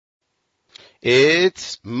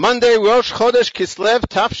It's Monday, Rosh Chodesh Kislev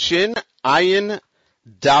Tafshin Ayin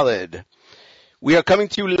Daled. We are coming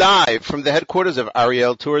to you live from the headquarters of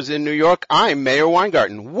Ariel Tours in New York. I'm Meir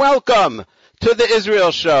Weingarten. Welcome to the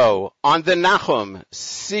Israel Show on the Nachum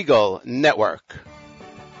Segal Network.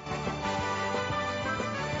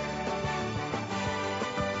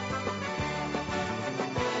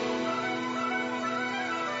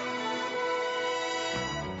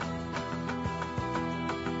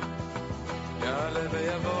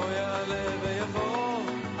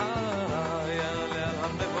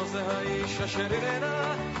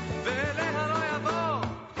 שרירנה ואליה לא יבוא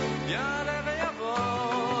יעלה ויבוא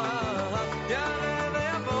יעלה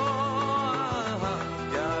ויבוא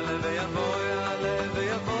יעלה ויבוא יעלה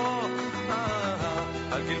ויבוא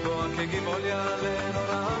על גלבוע כגימול יעלה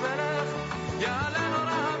נורא המלך יעלה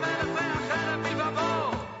נורא המלך והחרב בלבבו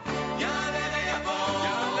יעלה ויבוא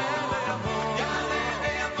יעלה ויבוא יעלה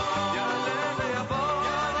ויבוא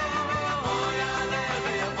יעלה ויבוא יעלה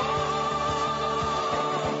ויבוא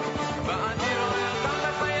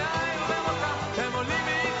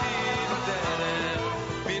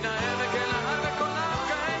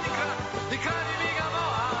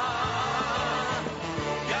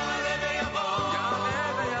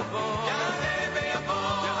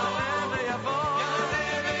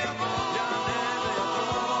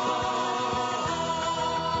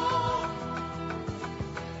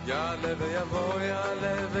ויבוא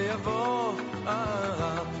יעלה ויבוא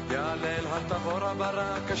יעלה אל התבור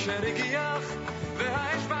הברק אשר הגיח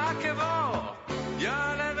והאש בעקבו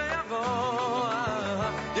יעלה ויבוא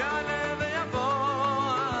יעלה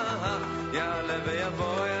ויבוא יעלה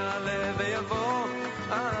ויבוא יעלה ויבוא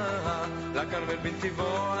לכרמל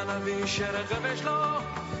בנתיבו הנביא שרכב יש לו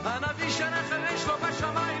הנביא שרכב יש לו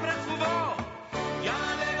בשמיים רחובו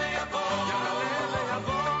יעלה ויבוא יעלה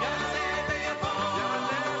ויבוא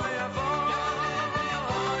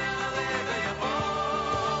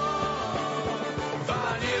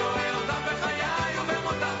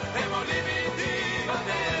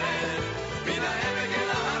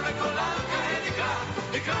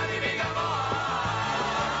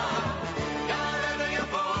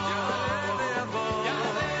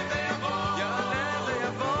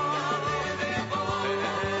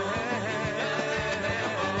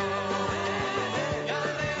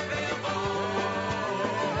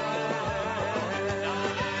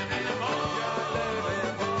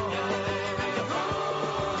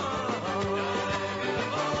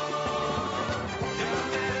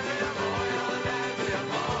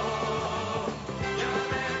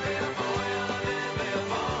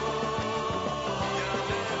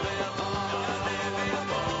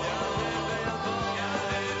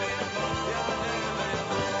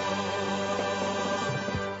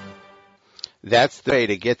That's the way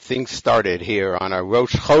to get things started here on a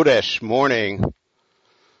Rosh Chodesh morning.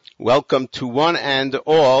 Welcome to one and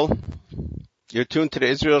all. You're tuned to the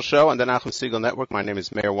Israel Show on the Nachum Segal Network. My name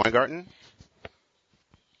is Meir Weingarten.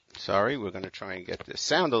 Sorry, we're going to try and get the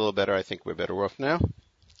sound a little better. I think we're better off now.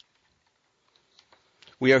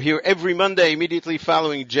 We are here every Monday immediately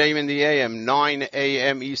following JM in the AM, 9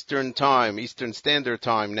 a.m. Eastern Time, Eastern Standard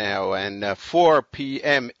Time now, and 4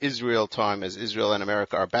 p.m. Israel time as Israel and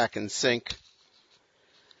America are back in sync.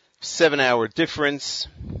 7-hour difference.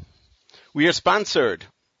 We are sponsored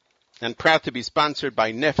and proud to be sponsored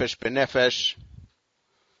by Nefesh B'Nefesh,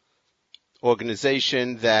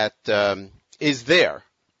 organization that is there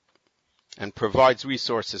and provides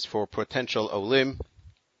resources for potential olim.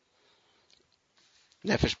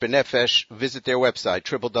 Nefesh B'Nefesh, visit their website,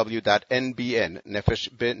 www.nbn, Nefesh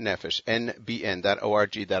B'Nefesh,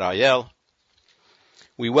 nbn.org.il.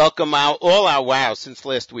 We welcome since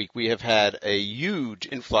last week we have had a huge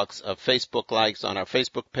influx of Facebook likes on our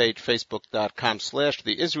Facebook page,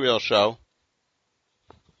 facebook.com/The Israel Show.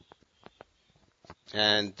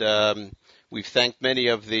 And we've thanked many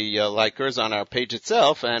of the likers on our page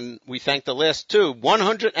itself, and we thank the last two,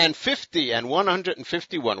 150 and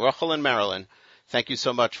 151, Rachel and Marilyn. Thank you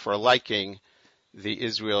so much for liking The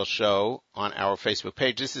Israel Show on our Facebook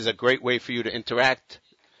page. This is a great way for you to interact.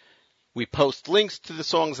 We post links to the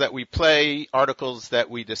songs that we play, articles that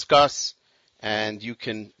we discuss, and you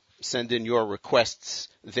can send in your requests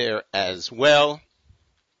there as well.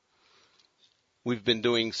 We've been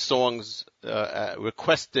doing songs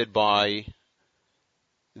requested by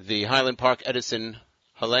the Highland Park Edison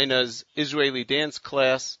Helena's Israeli dance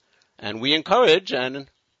class, and we encourage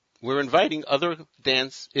and we're inviting other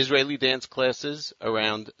Israeli dance classes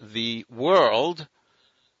around the world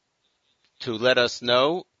to let us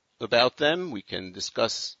know about them. We can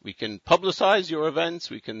discuss, we can publicize your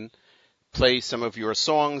events, we can play some of your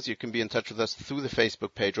songs, you can be in touch with us through the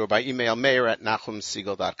Facebook page or by email,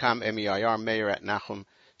 meir@nachumsegal.com, MEIR,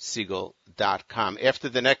 meir@nachumsegal.com. After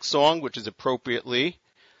the next song, which is appropriately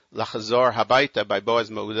Lachazor Habaita by Boaz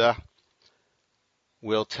Meuda,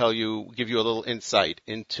 we'll give you a little insight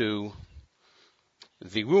into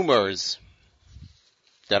the rumors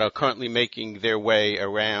that are currently making their way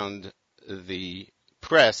around the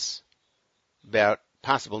press about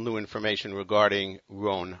possible new information regarding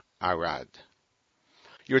Ron Arad.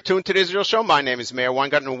 You're tuned to the Israel Show. My name is Meir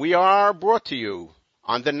Weingarten, and we are brought to you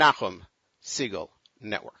on the Nachum Segal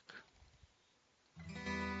Network.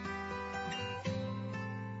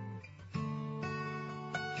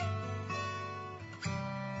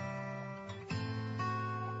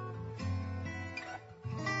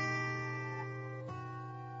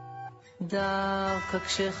 דווקא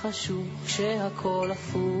כשחשוב, כשהכל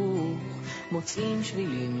הפוך, מוצאים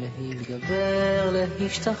שבילים להתגבר,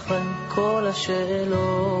 להשתחרר, כל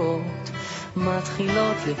השאלות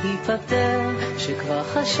מתחילות להיפטר, שכבר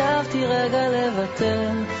חשבתי רגע לוותר,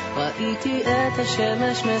 ראיתי את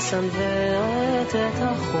השמש מסנוורת את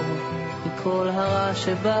החור, מכל הרע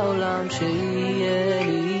שבעולם שיהיה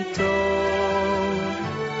לי טוב,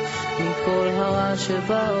 מכל הרע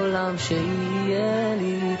שבעולם שיהיה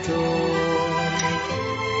לי טוב.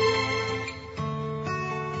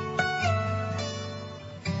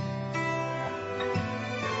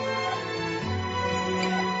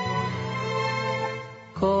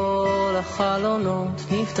 כל החלונות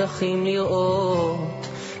נפתחים לראות,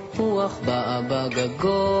 רוח באה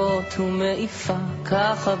בגגות ומעיפה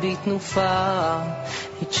ככה בתנופה,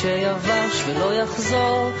 את שיבש ולא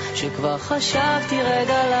יחזור, שכבר חשבתי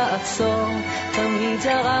רגע לעצור, תמיד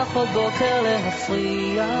זרח עוד בוקר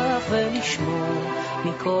להפריח ולשמור,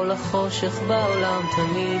 מכל החושך בעולם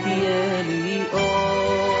תמיד יהיה לי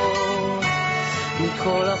אור,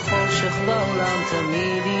 מכל החושך בעולם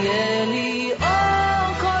תמיד יהיה לי אור.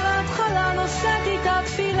 כל התחלה נושאת איתה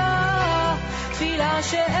תפילה, תפילה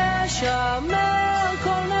שאשמר,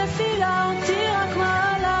 כל נפילה אותי רק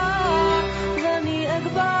מעלה, ואני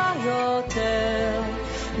אגבר יותר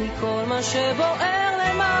מכל מה שבוער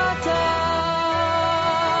למטה.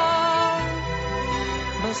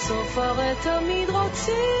 בסוף הרי תמיד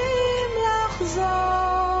רוצים לחזור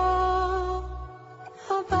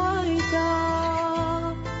הביתה.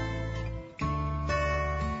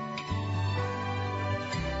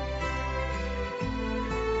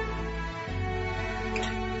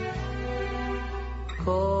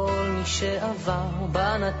 כל מי שעבר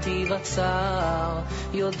בנתיב הצר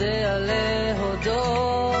יודע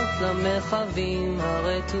להודות למרחבים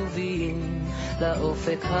הרטובים,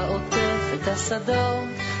 לאופק העוטף את השדות,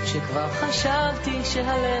 שכבר חשבתי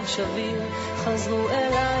שהלב שביר, חזרו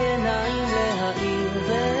אליי עיניים להאיר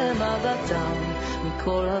במבטם,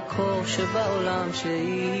 מכל הקור שבעולם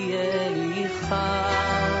שיהיה לי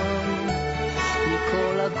חם,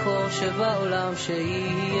 מכל הקור שבעולם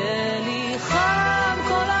שיהיה לי חם.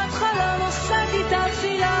 כל התחלה נושאת איתה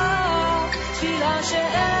תפילה, תפילה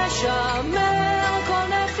שאשמר, כל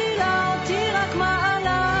נפילה אותי רק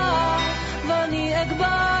מעלה, ואני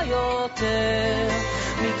אגבר יותר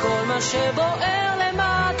מכל מה שבוער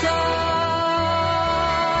למטה.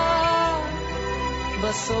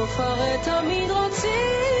 בסוף הרי תמיד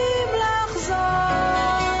רוצים לחזור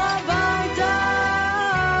הביתה,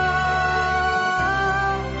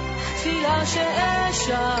 תפילה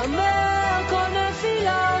שאשמר, כל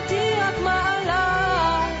נפילה אותי רק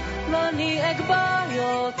מעלה, ואני אגבר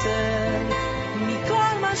יותר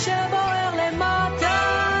מכל מה שבוער למטה.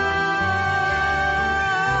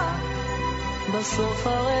 בסוף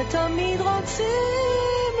הרי תמיד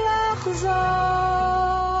רוצים לחזור,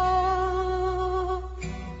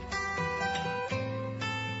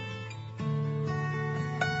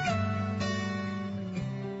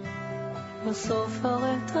 בסוף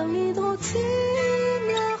הרי תמיד רוצים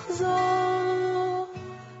לחזור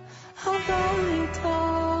הביתה.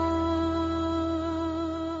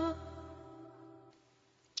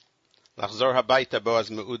 Lachzor Habaita, Boaz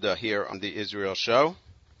Meuda here on the Israel Show.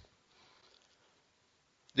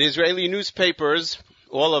 The Israeli newspapers,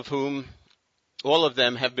 all of them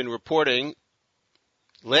have been reporting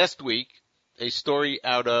last week a story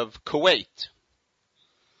out of Kuwait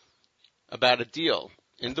about a deal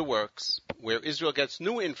in the works where Israel gets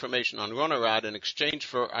new information on Ron Arad in exchange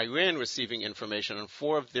for Iran receiving information on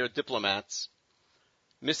 4 of their diplomats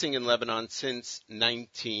missing in Lebanon since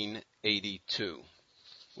 1982.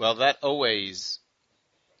 Well, that always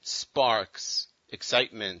sparks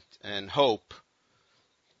excitement and hope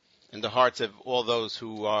in the hearts of all those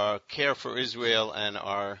who care for Israel and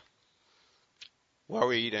are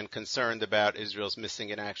worried and concerned about Israel's missing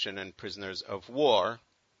in action and prisoners of war.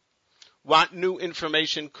 What new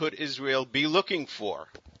information could Israel be looking for?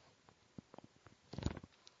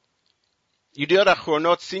 Yediot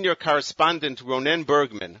Achronot senior correspondent Ronen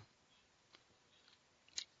Bergman,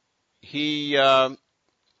 he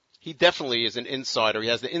definitely is an insider. He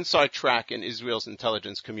has the inside track in Israel's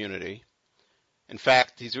intelligence community. In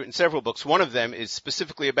fact, he's written several books. One of them is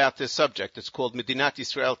specifically about this subject. It's called Medinat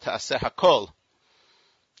Yisrael Ta'aseh Hakol,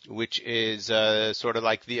 which is sort of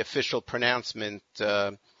like the official pronouncement.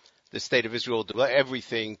 The state of Israel will do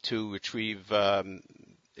everything to retrieve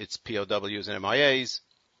its POWs and MIAs.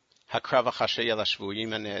 Hakrav HaChashei Al HaShvuyim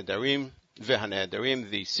HaNe'edarim VeHaNe'edarim,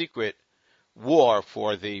 the secret war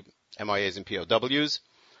for the MIAs and POWs.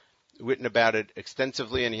 Written about it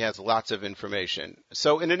extensively, and he has lots of information.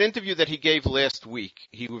 So in an interview that he gave last week,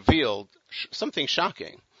 he revealed something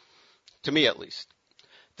shocking, to me at least,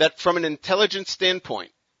 that from an intelligence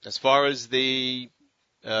standpoint, as far as the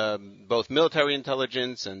both military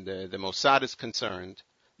intelligence and the Mossad is concerned,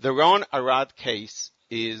 the Ron Arad case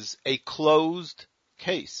is a closed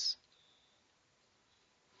case.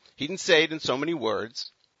 He didn't say it in so many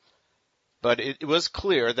words, but it was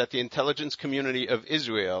clear that the intelligence community of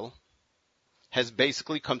Israel has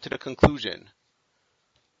basically come to the conclusion,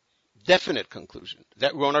 definite conclusion,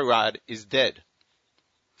 that Ron Arad is dead.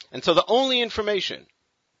 And so the only information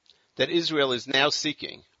that Israel is now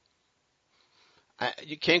seeking,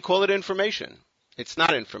 you can't call it information. It's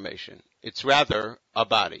not information. It's rather a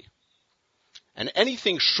body. And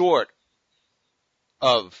anything short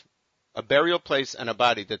of a burial place and a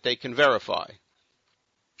body that they can verify,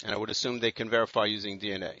 and I would assume they can verify using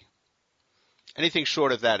DNA, anything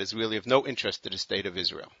short of that is really of no interest to the state of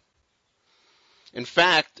Israel. In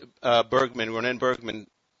fact, Ronen Bergman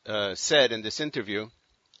said in this interview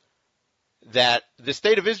that the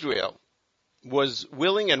state of Israel was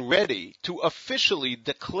willing and ready to officially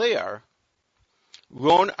declare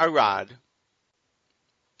Ron Arad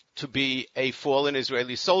to be a fallen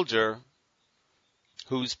Israeli soldier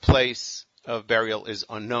whose place of burial is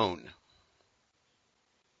unknown.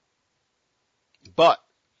 But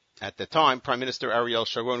at the time, Prime Minister Ariel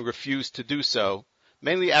Sharon refused to do so,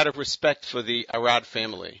 mainly out of respect for the Arad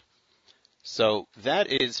family. So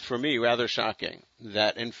that is, for me, rather shocking,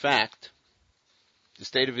 that in fact, the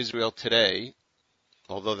state of Israel today,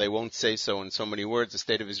 although they won't say so in so many words, the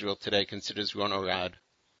state of Israel today considers Ron Arad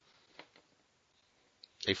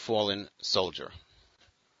a fallen soldier.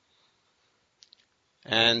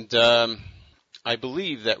 And I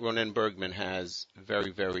believe that Ronen Bergman has very,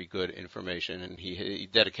 very good information, and he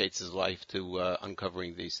dedicates his life to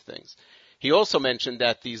uncovering these things. He also mentioned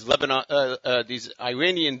that these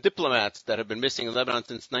Iranian diplomats that have been missing in Lebanon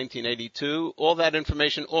since 1982, all that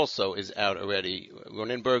information also is out already.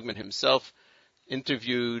 Ronen Bergman himself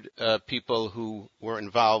interviewed people who were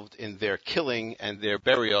involved in their killing and their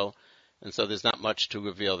burial, and so there's not much to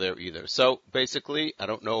reveal there either. So basically, I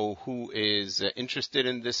don't know who is interested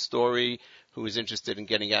in this story, who is interested in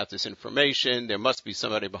getting out this information. There must be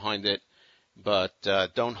somebody behind it, but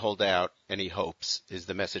don't hold out any hopes, is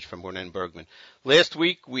the message from Ronen Bergman. Last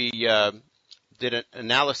week, we did an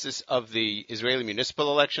analysis of the Israeli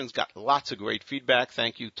municipal elections, got lots of great feedback.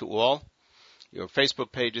 Thank you to all. Your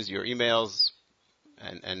Facebook pages, your emails,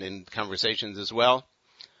 and in conversations as well.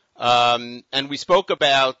 And we spoke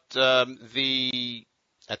about at the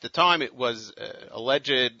time it was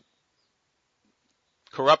alleged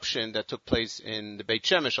corruption that took place in the Beit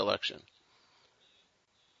Shemesh election,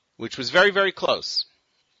 which was very, very close.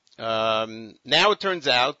 Now it turns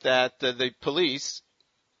out that the police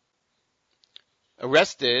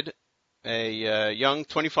arrested a young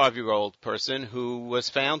 25-year-old person who was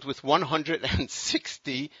found with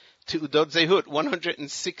 160 Te'udot Zehut,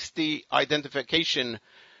 160 identification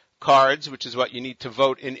cards, which is what you need to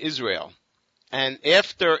vote in Israel. And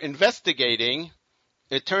after investigating,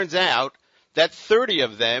 it turns out that 30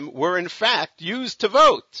 of them were in fact used to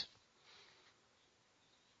vote.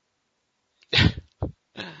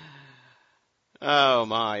 Oh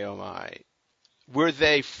my. Were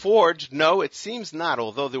they forged? No, it seems not,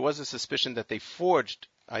 although there was a suspicion that they forged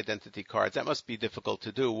identity cards. That must be difficult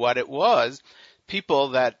to do. What it was, people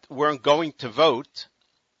that weren't going to vote,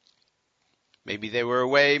 maybe they were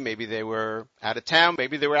away, maybe they were out of town,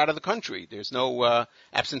 maybe they were out of the country. There's no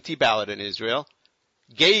absentee ballot in Israel.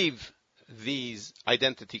 Gave these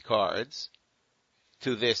identity cards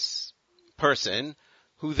to this person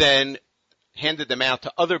who then handed them out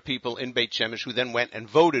to other people in Beit Shemesh who then went and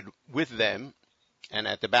voted with them. And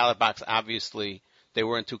at the ballot box, obviously, they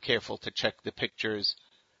weren't too careful to check the pictures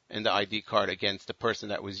and the ID card against the person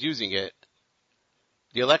that was using it.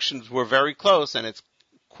 the elections were very close, and it's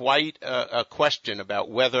quite a question about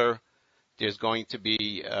whether there's going to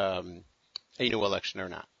be a new election or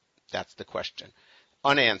not. That's the question.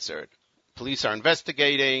 Unanswered. Police are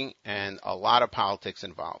investigating, and a lot of politics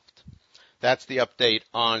involved. That's the update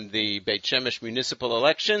on the Beit Shemesh municipal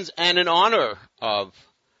elections, and in honor of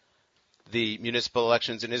the municipal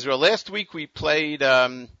elections in Israel. Last week we played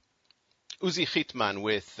Uzi Chitman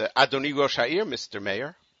with Adoni Rosh Ha'ir, Mr.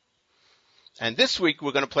 Mayor. And this week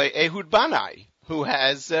we're going to play Ehud Banai, who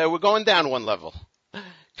has, we're going down one level.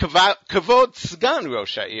 Kavod Sgan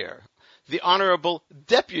Rosh Ha'ir, the Honorable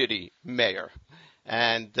Deputy Mayor.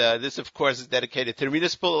 And this, of course, is dedicated to the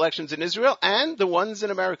municipal elections in Israel and the ones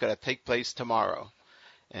in America that take place tomorrow,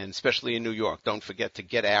 and especially in New York. Don't forget to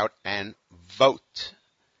get out and vote.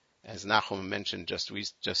 As Nachum mentioned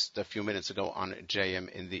just a few minutes ago on JM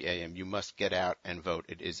in the AM, you must get out and vote.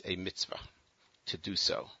 It is a mitzvah to do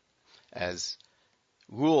so, as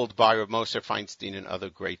ruled by Rav Moshe Feinstein and other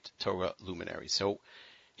great Torah luminaries. So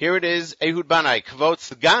here it is, Ehud Banai, Kvot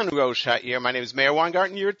Sgan Rosh Ha'ir. My name is Meir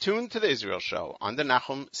Weingarten. You're tuned to the Israel Show on the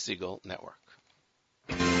Nachum Segal Network.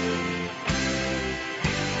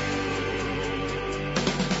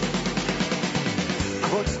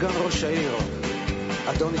 Kvot Sgan Rosh Ha'ir,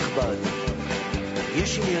 אדון נכבד,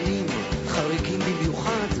 יש עניינים חריגים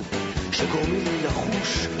במיוחד שגורמים לי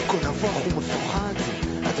לחוש כה נבוך ומפוחד,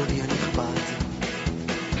 אדוני הנכבד.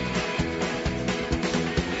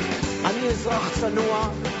 אני אזרח צנוע,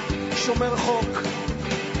 שומר חוק,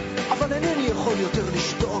 אבל אינני יכול יותר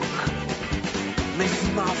לשתוק.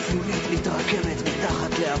 משימה אפלולית מתרקמת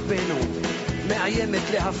מתחת לאפנו, מאיימת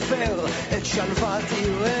להפר את שלוות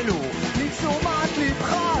עירנו. לתשומת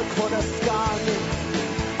לבך, כבוד הסגן,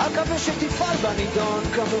 אקווה שתפעל בנידון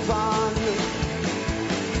כמובן.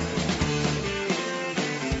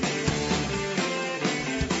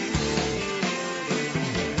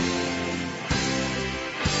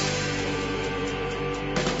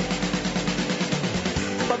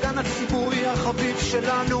 בגן הציבורי החביב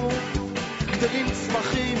שלנו גדלים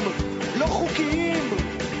צמחים לא חוקיים,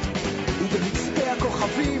 ובמצפה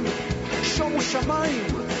הכוכבים שומו שמיים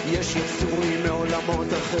יש יצורים מעולמות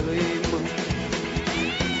אחרים.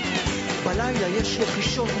 בלילה יש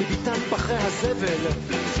לחישות מביטן פחי הזבל,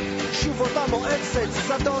 שוב אותה מועצת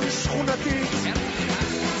זדון שכונתית.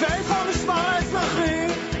 ואיפה המשמר האזרחי?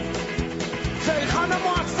 והיכן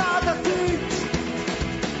המועצה הדתית?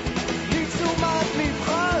 לתשומת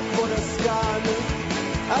לבך, כבוד הסגן,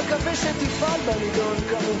 אקווה שתפעל בנידון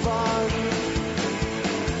כמובן.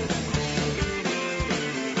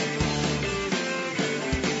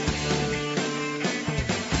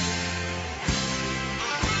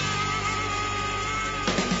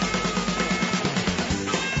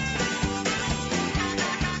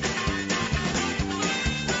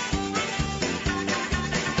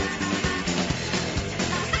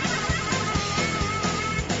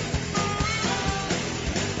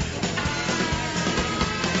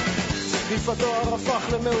 הדואר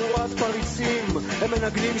הפך למאורת פריצים, הם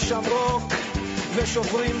מנגנים שם רוק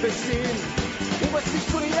ושוברים בסין.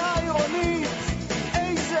 ובספרייה העירונית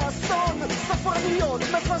איזה אסון, ספרניות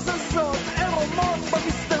מפזזות עירומות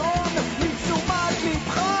במסדרון. לתשומת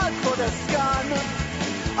לבך, כבוד הסגן,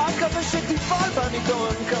 אקווה שתפעל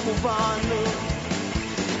בנידון כמובן.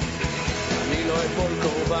 אני לא אפול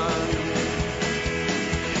קורבן,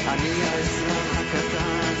 אני האזרח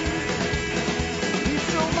הקטן.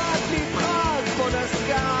 לתשומת לבך, כבוד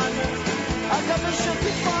הסגן, אקווה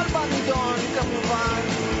שתפעל בנידון כמובן.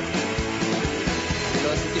 אני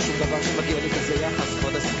לא עשיתי שום דבר שמגיע לי כזה יחס,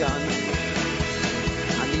 כבוד הסגן,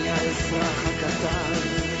 אני האזרח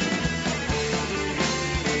הקטן.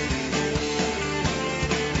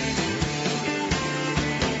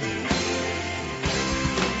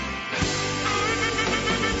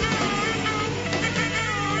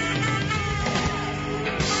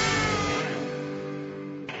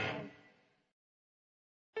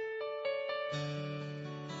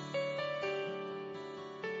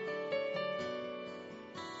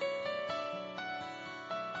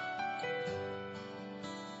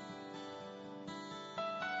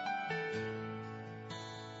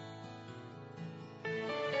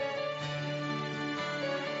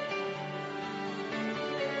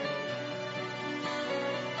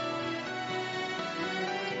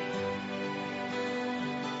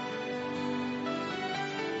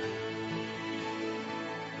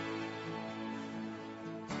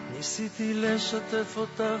 ניסיתי לשתף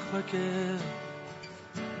אותך בכאב,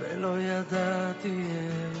 ולא ידעתי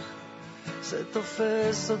איך. זה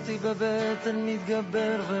תופס אותי בבטן,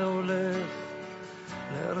 מתגבר והולך,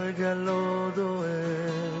 לרגע לא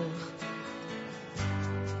דועך.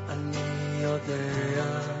 אני יודע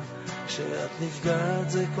נפגעת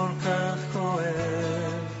זה כל כך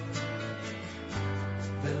כואב,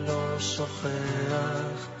 ולא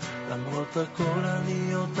שוכח, למרות הכל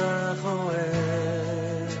אני אותך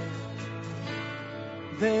אוהב.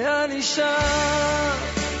 ואני שם,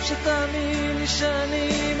 שתאמין לי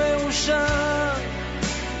שאני מאושר,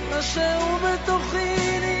 משהו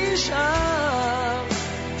בתוכי נשאר,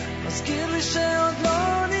 מזכיר לי שעוד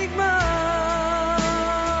לא נגמר.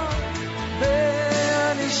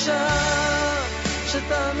 ואני שם,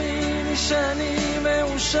 שתאמין לי שאני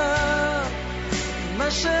מאושר,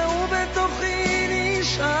 משהו בתוכי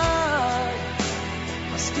נשאר,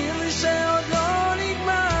 מזכיר לי שעוד לא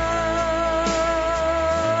נגמר.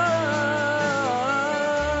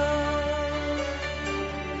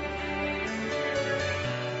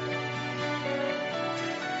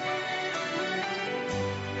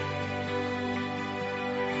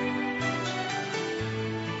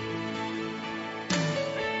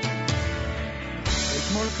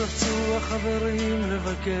 אתמול קפצו החברים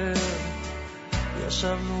לבקר,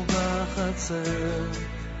 ישבנו בחצר,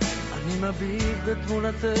 אני מביט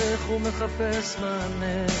בתמונתך ומחפש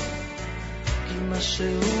מענה, כי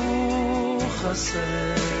משהו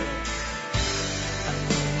חסר.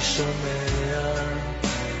 אני שומע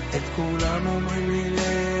את כולם אומרים לי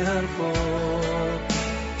להרפות,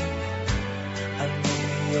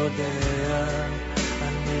 אני יודע,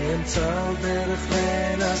 אני אמצא עוד דרך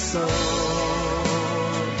לנסות.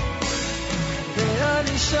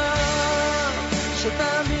 ואני שם,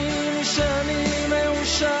 שתאמין לי שאני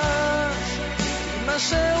מאושר,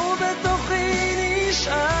 משהו בתוכי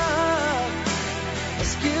נשאר,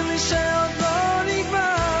 מזכיר לי שעוד לא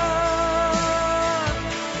נגמר.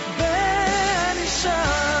 ואני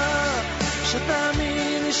שם,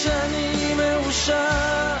 שתאמין לי שאני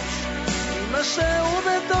מאושר, משהו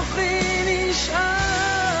בתוכי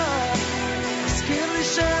נשאר, מזכיר לי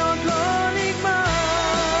שעוד לא נגמר.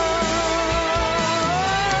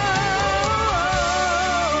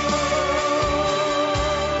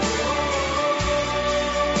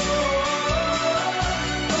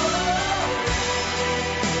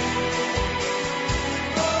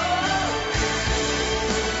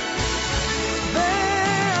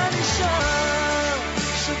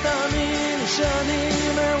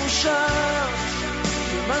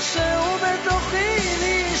 משהו בתוכי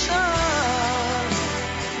נשאר,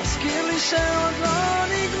 מזכיר לי שעוד לא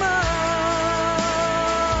נגמר.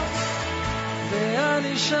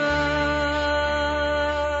 ואני שם.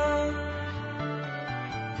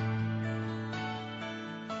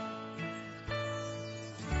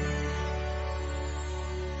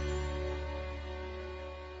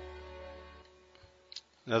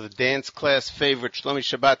 Another dance class favorite, Shlomi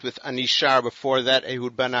Shabbat with Anishar. Before that,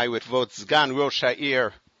 Ehud Banai with Vot Zgan Rosh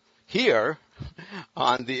Ha'ir. Here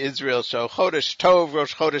on the Israel Show. Chodesh Tov,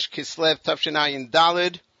 Rosh Chodesh Kislev, Tafshin Ayin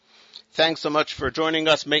Dalid. Thanks so much for joining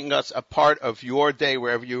us, making us a part of your day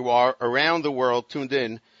wherever you are around the world, tuned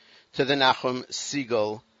in to the Nachum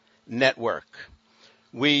Segal Network.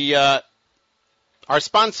 We are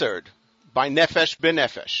sponsored by Nefesh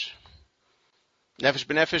B'Nefesh. Nefesh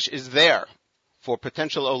B'Nefesh is there for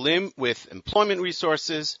potential Olim with employment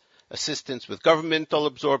resources, assistance with governmental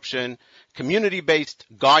absorption, community-based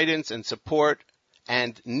guidance and support,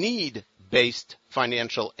 and need-based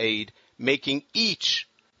financial aid, making each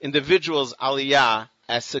individual's aliyah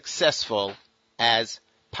as successful as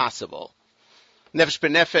possible. Nefesh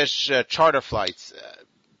B'Nefesh charter flights,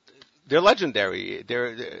 they're legendary.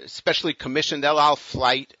 They're specially commissioned El Al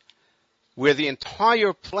flight, where the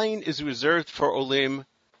entire plane is reserved for Olim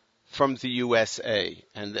from the USA,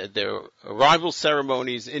 and their arrival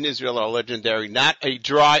ceremonies in Israel are legendary. Not a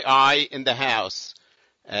dry eye in the house,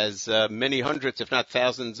 as many hundreds, if not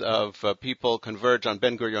thousands, of people converge on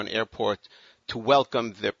Ben Gurion Airport to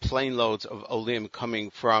welcome their plane loads of Olim coming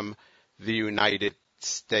from the United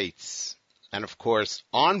States. And of course,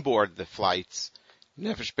 on board the flights,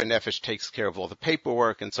 Nefesh B'Nefesh takes care of all the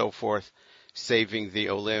paperwork and so forth, saving the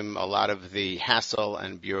Olim a lot of the hassle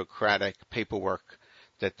and bureaucratic paperwork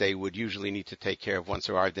that they would usually need to take care of once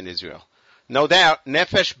arrived in Israel. No doubt,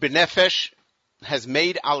 Nefesh B'Nefesh has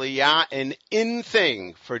made Aliyah an in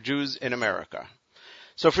thing for Jews in America.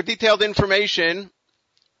 So for detailed information,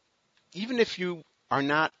 even if you are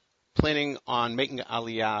not planning on making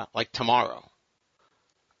Aliyah like tomorrow,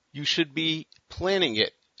 you should be planning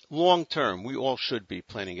it long term. We all should be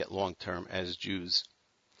planning it long term as Jews.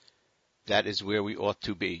 That is where we ought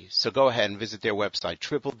to be. So go ahead and visit their website,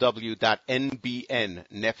 www.nbn,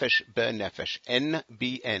 Nefesh B'Nefesh,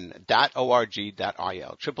 nbn.org.il,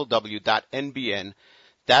 www.nbn.org.il,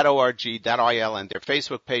 and their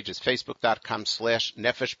Facebook page is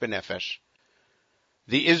facebook.com/Nefesh B'Nefesh.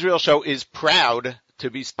 The Israel Show is proud to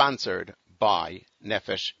be sponsored by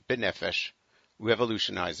Nefesh B'Nefesh,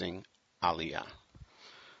 revolutionizing Aliyah.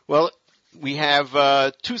 Well, we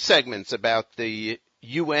have two segments about the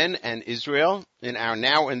UN and Israel in our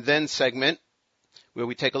Now and Then segment, where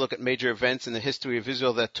we take a look at major events in the history of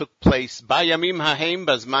Israel that took place Bayamim Hahem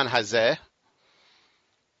Bazman Hazeh,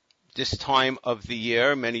 this time of the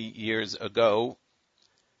year, many years ago.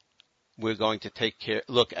 We're going to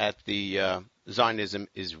look at the Zionism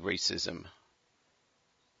is Racism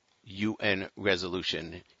UN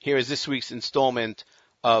resolution. Here is this week's installment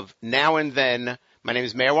of Now and Then. My name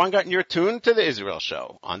is Meir Weingart, and you're tuned to the Israel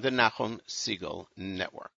Show on the Nachum Segal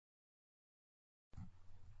Network.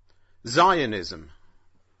 Zionism.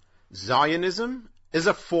 Zionism is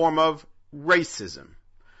a form of racism.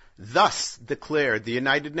 Thus declared the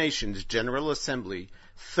United Nations General Assembly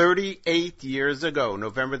 38 years ago,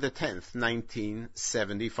 November the 10th,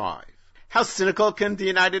 1975. How cynical can the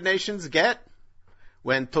United Nations get?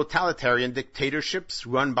 When totalitarian dictatorships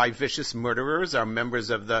run by vicious murderers are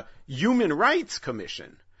members of the Human Rights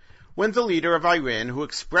Commission. When the leader of Iran, who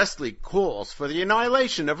expressly calls for the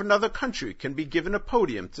annihilation of another country, can be given a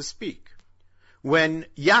podium to speak. When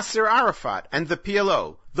Yasser Arafat and the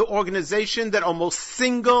PLO, the organization that almost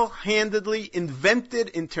single-handedly invented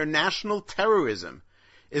international terrorism,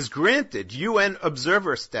 is granted UN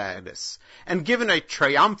observer status and given a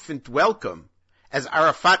triumphant welcome as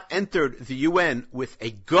Arafat entered the UN with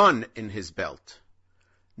a gun in his belt.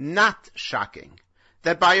 Not shocking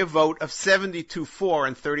that by a vote of 72 for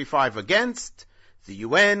and 35 against, the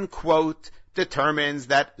UN, quote, determines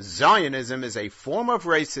that Zionism is a form of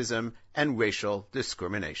racism and racial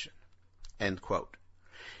discrimination, end quote.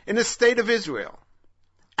 In the state of Israel,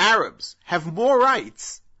 Arabs have more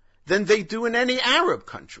rights than they do in any Arab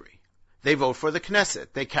country. They vote for the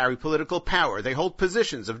Knesset. They carry political power. They hold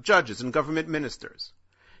positions of judges and government ministers.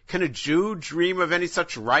 Can a Jew dream of any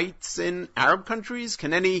such rights in Arab countries?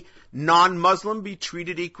 Can any non-Muslim be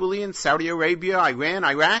treated equally in Saudi Arabia, Iran,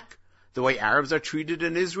 Iraq, the way Arabs are treated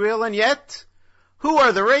in Israel? And yet, who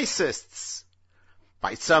are the racists?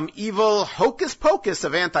 By some evil hocus-pocus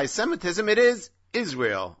of anti-Semitism, it is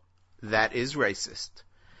Israel that is racist.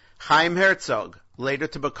 Chaim Herzog, later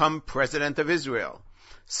to become president of Israel,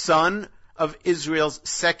 son of Israel's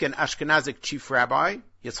second Ashkenazic chief rabbi,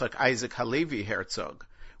 Yitzhak Isaac Halevi Herzog,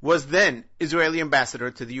 was then Israeli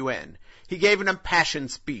ambassador to the UN. He gave an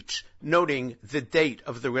impassioned speech noting the date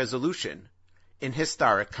of the resolution in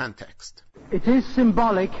historic context. It is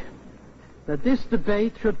symbolic that this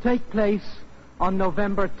debate should take place on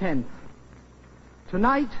November 10th.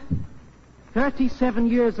 Tonight,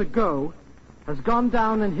 37 years ago, has gone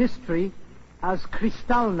down in history as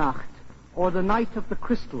Kristallnacht, or the Night of the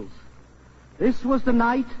Crystals. This was the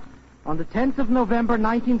night on the 10th of November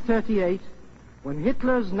 1938 when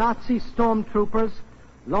Hitler's Nazi stormtroopers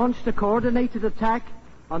launched a coordinated attack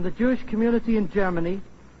on the Jewish community in Germany,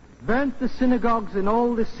 burnt the synagogues in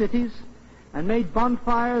all the cities, and made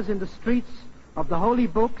bonfires in the streets of the holy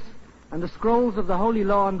books and the scrolls of the Holy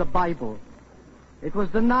Law and the Bible. It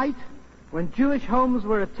was the night when Jewish homes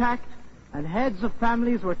were attacked and heads of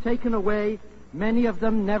families were taken away, many of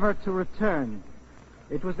them never to return.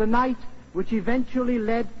 It was the night which eventually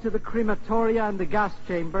led to the crematoria and the gas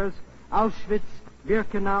chambers, Auschwitz,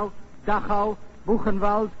 Birkenau, Dachau,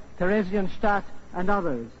 Buchenwald, Theresienstadt, and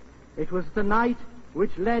others. It was the night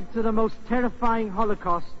which led to the most terrifying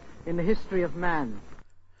Holocaust in the history of man.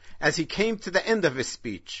 As he came to the end of his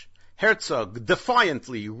speech, Herzog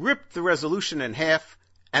defiantly ripped the resolution in half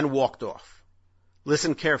and walked off.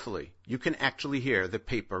 Listen carefully. You can actually hear the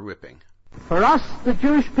paper ripping. For us, the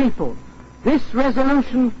Jewish people, this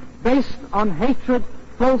resolution based on hatred,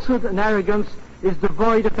 falsehood, and arrogance is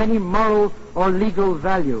devoid of any moral or legal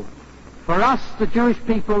value. For us, the Jewish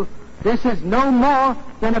people, this is no more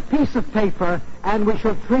than a piece of paper, and we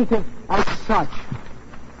shall treat it as such.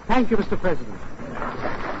 Thank you, Mr. President.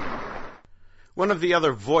 One of the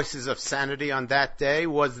other voices of sanity on that day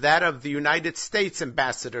was that of the United States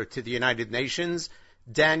ambassador to the United Nations,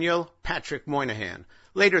 Daniel Patrick Moynihan,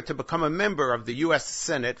 later to become a member of the U.S.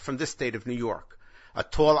 Senate from the state of New York. A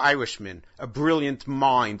tall Irishman, a brilliant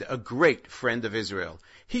mind, a great friend of Israel.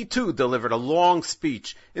 He too delivered a long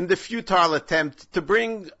speech in the futile attempt to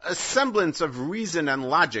bring a semblance of reason and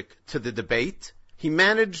logic to the debate. He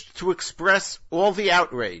managed to express all the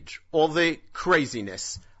outrage, all the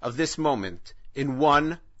craziness of this moment in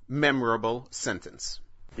one memorable sentence.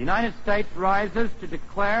 The United States rises to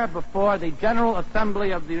declare before the General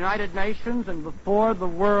Assembly of the United Nations and before the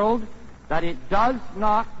world that it does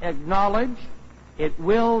not acknowledge, it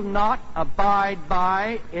will not abide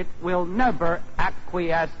by, it will never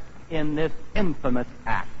acquiesce in this infamous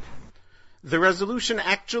act. The resolution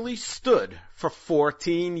actually stood for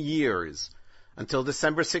 14 years, until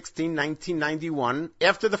December 16, 1991,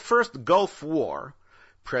 after the first Gulf War.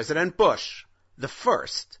 President Bush, the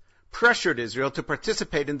first, pressured Israel to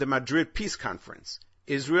participate in the Madrid Peace Conference.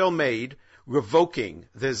 Israel made revoking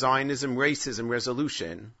the Zionism-Racism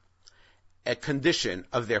resolution a condition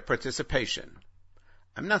of their participation.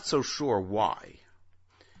 I'm not so sure why.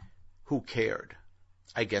 Who cared?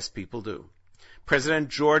 I guess people do. President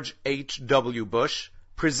George H.W. Bush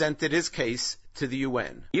presented his case to the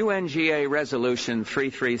UN. UNGA Resolution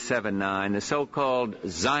 3379, the so-called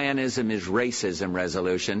Zionism is Racism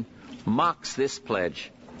resolution, mocks this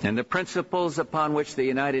pledge and the principles upon which the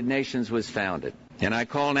United Nations was founded. And I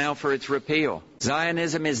call now for its repeal.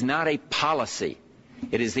 Zionism is not a policy.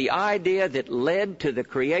 It is the idea that led to the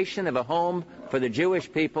creation of a home for the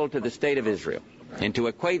Jewish people to the State of Israel. And to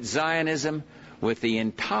equate Zionism with the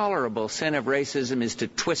intolerable sin of racism is to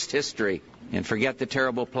twist history and forget the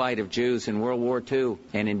terrible plight of Jews in World War II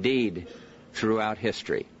and indeed throughout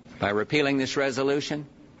history. By repealing this resolution,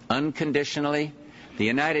 unconditionally, the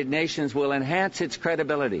United Nations will enhance its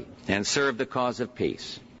credibility and serve the cause of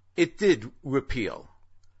peace. It did repeal,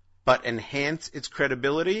 but enhance its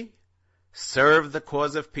credibility? Serve the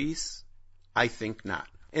cause of peace? I think not.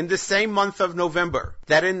 In the same month of November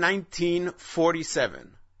that in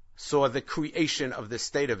 1947 saw the creation of the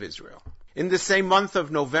State of Israel, in the same month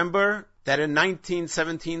of November that in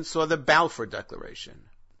 1917 saw the Balfour Declaration,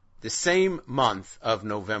 the same month of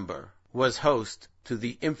November was host to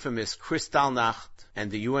the infamous Kristallnacht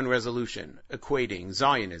and the UN resolution equating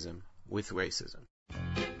Zionism with racism.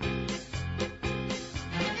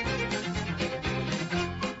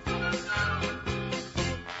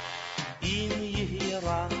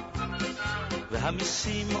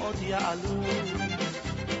 והמיסים עוד יעלו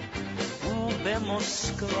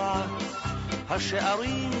ובמוסקבה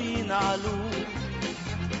השערים ינעלו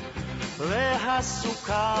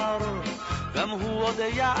והסוכר גם הוא עוד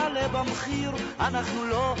יעלה במחיר אנחנו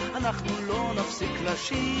לא נפסיק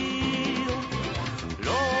לשיר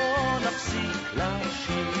לא נפסיק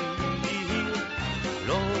לשיר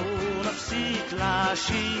לא נפסיק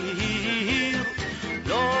לשיר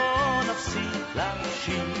לא נפסיק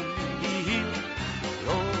לשיר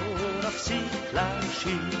לא נפסיק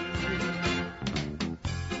לשיר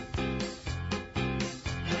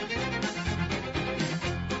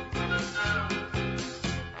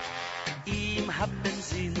עם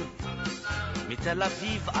הבנזין מתל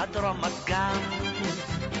אביב עד רמת גן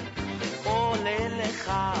עולה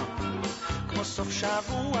לך כמו סוף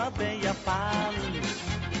שבוע ביפן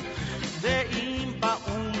ואם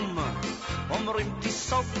באום אומרים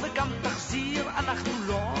תיסוף וגם תחזיר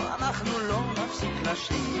אנחנו לא נפסיק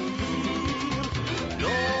לשיר לא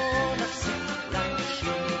נפסיק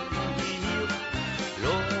לשיר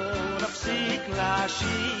לא נפסיק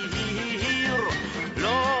לשיר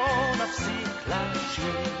לא נפסיק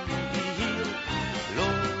לשיר לא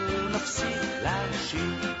נפסיק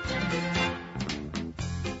לשיר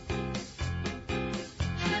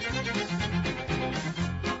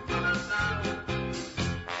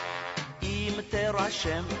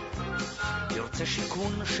תרשם, תרצה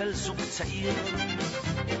שיקון של זוג צעיר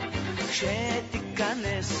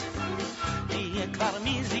כשתיכנס, תהיה כבר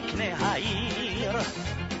מזקני העיר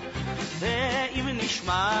ואם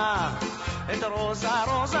נשמע את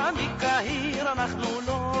רוזה מקהיר אנחנו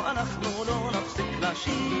לא נפסיק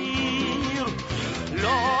לשיר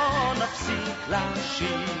לא נפסיק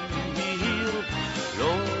לשיר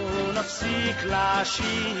לא נפסיק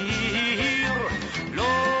לשיר לא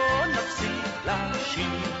נפסיק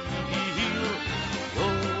לשיר לא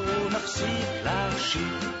נפסיק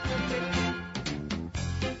לשיר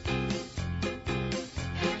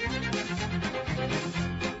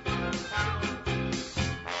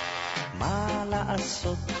מה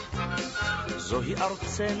לעשות זוהי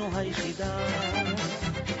ארצנו היחידה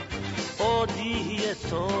עוד יהיה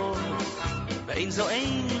טוב ואין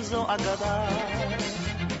זו אגדה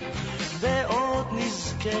ועוד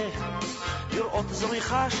נזכה לראות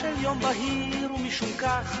זריחה של יום בהיר ומשום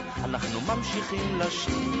כך אנחנו ממשיכים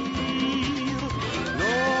לשיר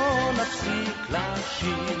לא נפסיק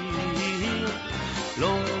לשיר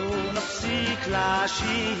לא נפסיק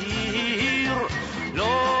לשיר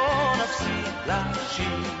לא נפסיק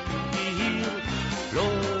לשיר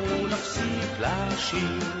לא נפסיק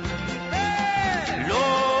לשיר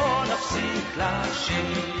לא נפסיק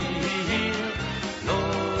לשיר לא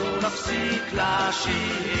נפסיק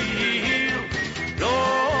לשיר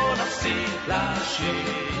לא נפסיק לשיר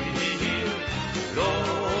לא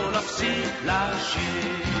נפסיק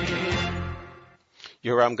לשיר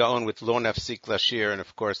Yoram Gaon with Lo Nafsik Lashir, and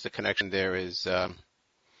of course the connection there is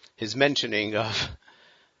his mentioning of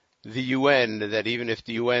the UN, that even if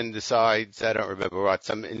the UN decides, I don't remember what,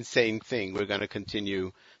 some insane thing, we're going to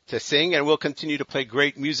continue to sing, and we'll continue to play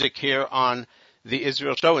great music here on the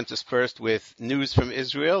Israel Show, interspersed with news from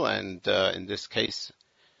Israel, and in this case,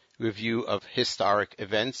 review of historic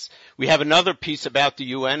events. We have another piece about the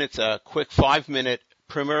UN. It's a quick 5-minute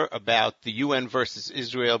primer about the UN versus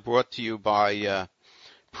Israel, brought to you by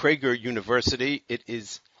Prager University. It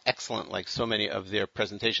is excellent, like so many of their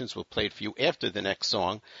presentations. We'll play it for you after the next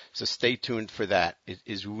song, so stay tuned for that. It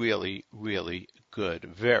is really, really good.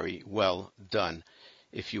 Very well done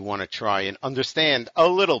if you want to try and understand a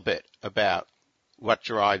little bit about what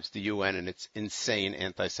drives the UN and its insane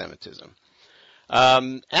anti-Semitism.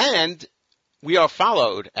 And we are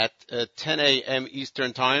followed at 10 a.m.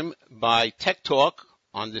 Eastern Time by Tech Talk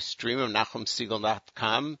on the stream of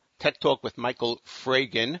NachumSegal.com. Tech Talk with Michael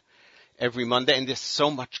Fragan every Monday. And there's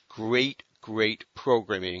so much great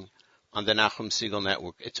programming on the Nachum Segal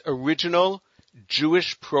Network. It's original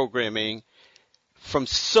Jewish programming from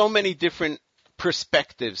so many different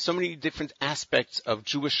perspectives, so many different aspects of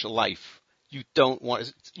Jewish life.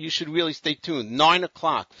 You should really stay tuned. 9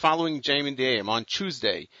 o'clock, following JM in the AM on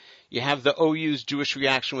Tuesday, you have the OU's Jewish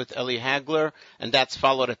Reaction with Eli Hagler, and that's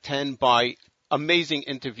followed at 10 by amazing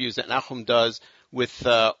interviews that Nachum does with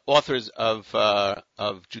authors of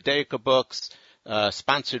Judaica books,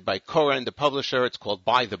 sponsored by Koren, the publisher. It's called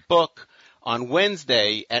Buy the Book. On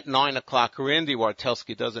Wednesday at 9 o'clock, Randy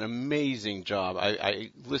Wartelski does an amazing job.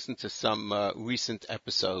 I listened to some recent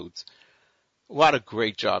episodes. What a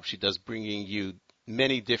great job she does bringing you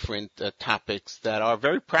many different topics that are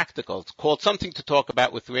very practical. It's called Something to Talk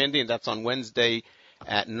About with Randy, and that's on Wednesday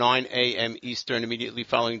at 9 a.m. Eastern, immediately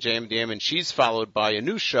following JMDM. And she's followed by a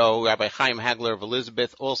new show, Rabbi Chaim Hagler of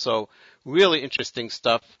Elizabeth. Also, really interesting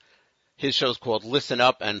stuff. His show's called Listen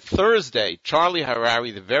Up. And Thursday, Charlie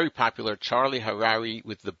Harari, the very popular Charlie Harari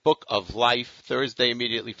with the Book of Life, Thursday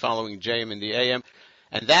immediately following JM in the AM.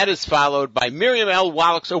 And that is followed by Miriam L.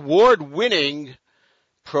 Wallach's award-winning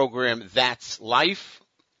program, That's Life,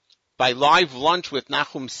 by Live Lunch with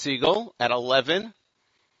Nachum Segal at 11,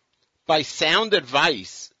 by Sound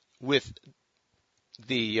Advice with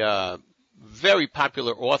the very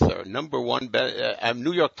popular author, #1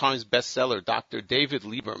 New York Times bestseller, Dr. David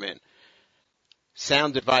Lieberman.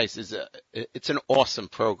 Sound Advice it's an awesome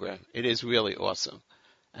program. It is really awesome.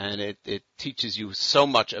 And it teaches you so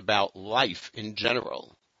much about life in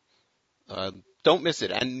general. Don't miss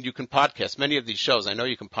it. And you can podcast many of these shows. I know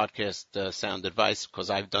you can podcast Sound Advice because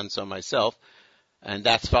I've done so myself. And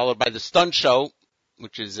that's followed by The Stunt Show,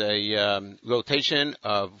 which is a rotation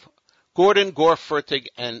of Gordon, Gore-Fertig,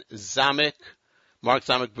 and Zamek. Mark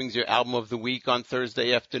Zamek brings your album of the week on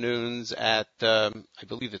Thursday afternoons at, I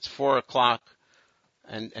believe it's 4 o'clock.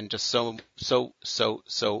 And just so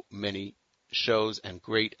many shows and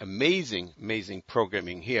great, amazing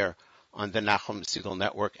programming here on the Nachum Segal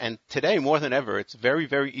Network. And today, more than ever, it's very,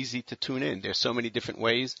 very easy to tune in. There's so many different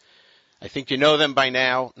ways. I think you know them by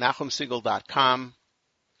now. NachumSegal.com,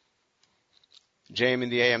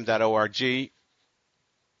 jmintheam.org. You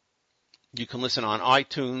can listen on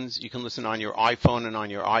iTunes. You can listen on your iPhone and on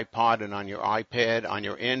your iPod and on your iPad, on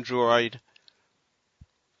your Android.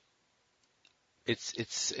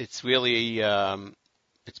 It's really,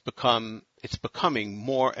 it's becoming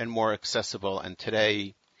more and more accessible, and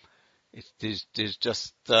today there's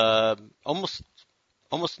just almost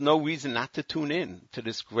no reason not to tune in to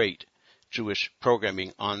this great Jewish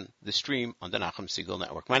programming on the stream on the Nachum Segal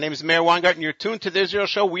Network. My name is Meir Weingarten. You're tuned to the Israel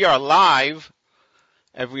Show. We are live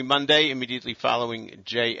every Monday, immediately following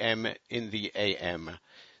JM in the AM.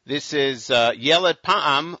 This is Yeled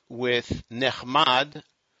Pa'am with Nechmad.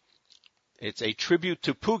 It's a tribute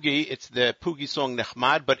to Pugi. It's the Pugi song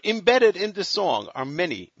Nechmad, but embedded in the song are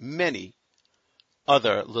many, many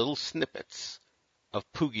other little snippets of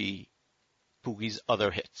Pugi's other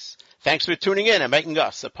hits. Thanks for tuning in and making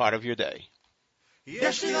us a part of your day.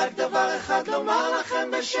 יש לי רק דבר אחד לומר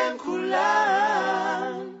לכם בשם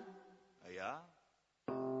כולם. היה?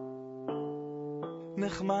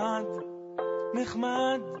 נחמד,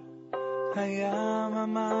 נחמד, היה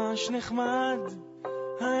ממש נחמד.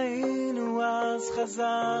 היינו אז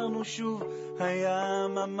חזרנו שוב, היה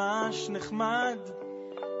ממש נחמד.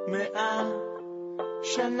 100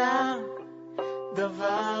 שנה,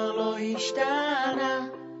 דבר לא השתנה.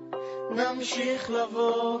 נמשיך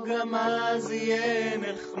לבוא, גם אז יהיה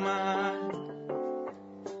נחמד.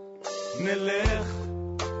 נלך,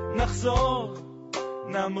 נחזור,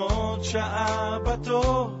 נעמוד שעה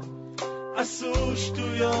בתור. עשו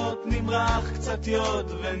שטויות, נמרח קצת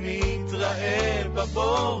יוד ונתראה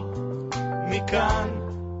בבור. מכאן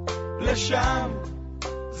לשם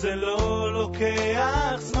זה לא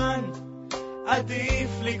לוקח זמן, עדיף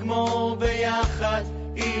לגמור ביחד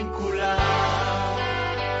עם כולם.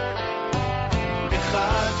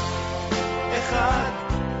 אחד אחד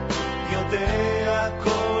יודע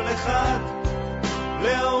כל אחד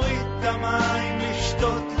להוריד את המים,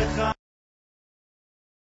 לשתות לך.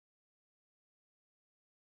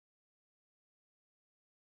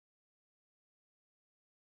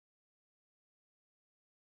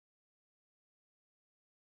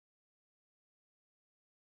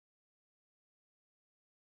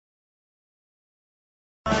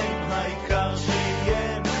 העיקר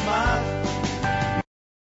שיהיה נחמד,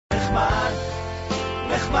 נחמד,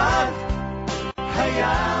 נחמד,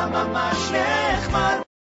 היה ממש נחמד.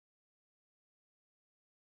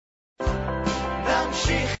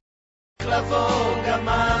 נמשיך לבוא, גם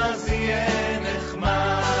אז יהיה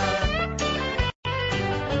נחמד.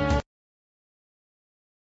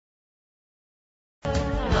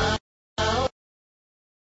 מה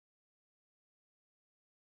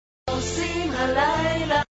עושים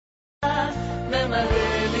הלילה?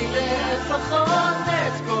 ממלא לי לפחות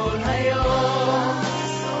את כל היום.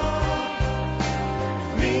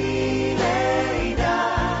 מלידה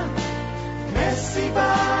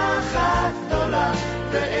מסיבה אחת גדולה,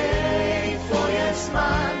 ואיפה יש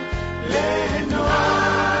זמן ליהנות.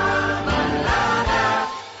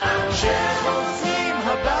 כשחוזרים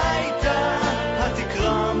הביתה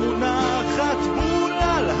התקרה מונחת בול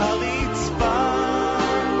על הרצפה,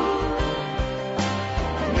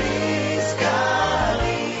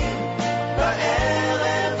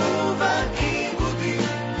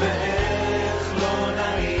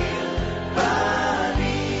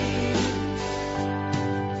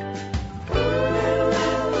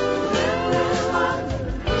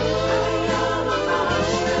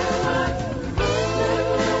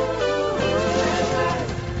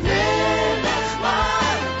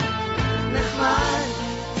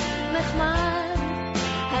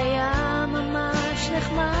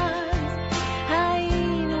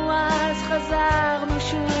 חזרנו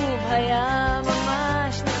שוב, היה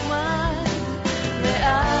ממש נחמד.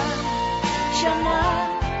 100 שנה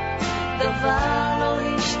דבר לא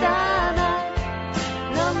השתנה,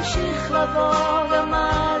 נמשיך לבוא, גם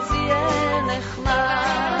אז יהיה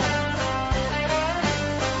נחמד.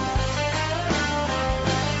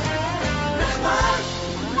 נחמד,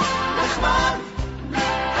 נחמד,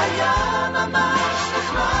 היה ממש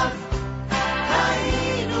נחמד.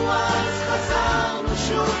 היינו אז, חזרנו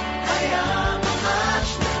שוב, היה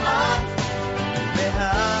ממש נחמד.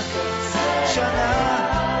 100 שנה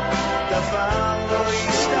דבר לא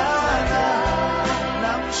השתנה,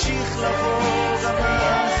 נמשיך לבוא, גם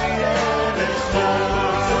אז יהיה נחמד.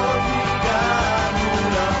 זאת הגענו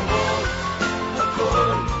למרות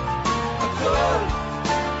הכל, הכל.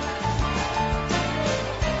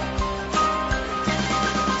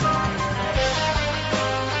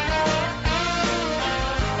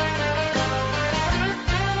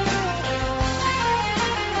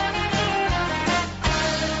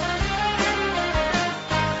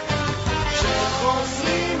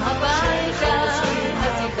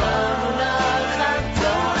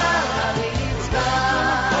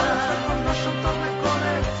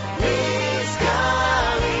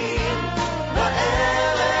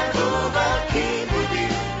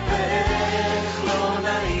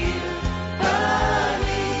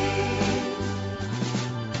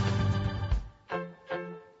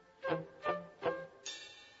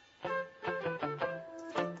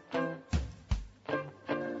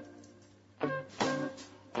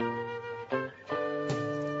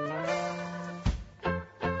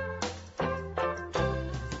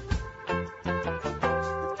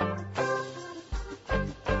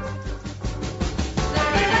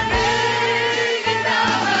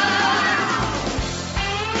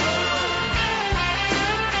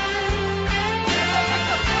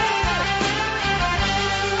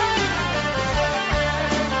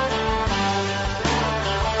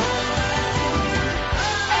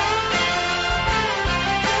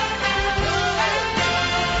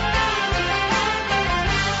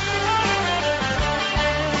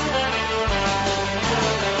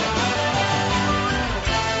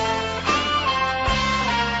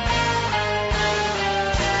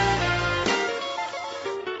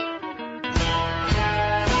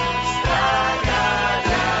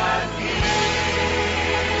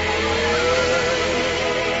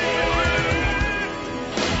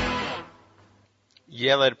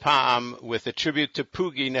 Yeled Pa'am with a tribute to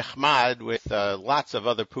Pugi Nechmad with lots of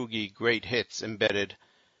other Pugi great hits embedded.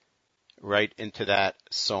 right into that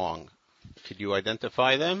song. Could you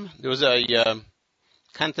identify them? There was a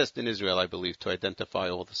contest in Israel, I believe, to identify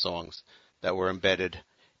all the songs that were embedded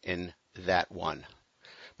in that one.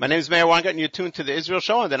 My name is Meir Weingarten, and you're tuned to the Israel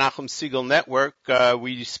Show on the Nachum Segal Network.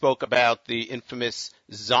 We spoke about the infamous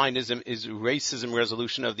Zionism is Racism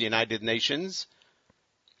resolution of the United Nations.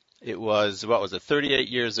 It was, 38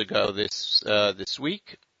 years ago this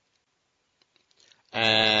week.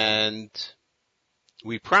 And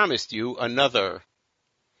we promised you another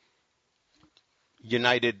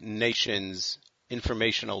United Nations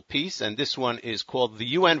informational piece, and this one is called The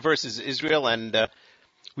UN versus Israel, and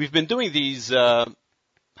we've been doing these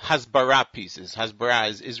Hasbara pieces. Hasbara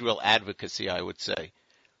is Israel advocacy, I would say.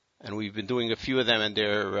 And we've been doing a few of them, and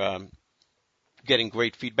they're getting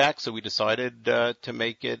great feedback, so we decided to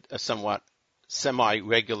make it a somewhat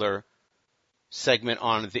semi-regular segment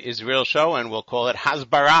on the Israel Show, and we'll call it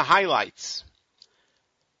Hasbara Highlights.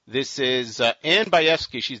 This is Ann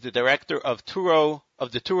Bayevsky. She's the director of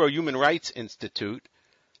the Touro Human Rights Institute.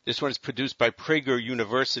 This one is produced by Prager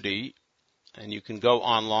University, and you can go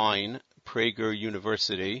online, Prager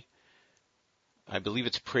University. I believe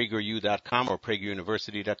it's prageru.com or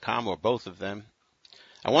prageruniversity.com or both of them.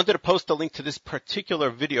 I wanted to post a link to this particular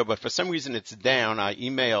video, but for some reason it's down. I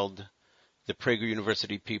emailed the Prager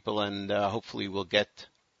University people, and hopefully we'll get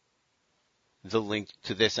the link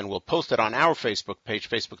to this, and we'll post it on our Facebook page,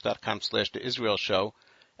 facebook.com/The Israel Show,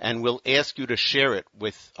 and we'll ask you to share it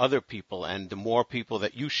with other people, and the more people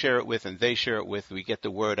that you share it with and they share it with, we get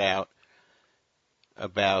the word out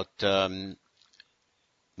about the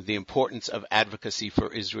importance of advocacy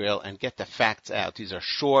for Israel and get the facts out. These are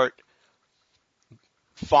short,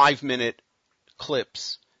 5-minute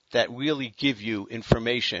clips that really give you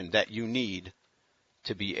information that you need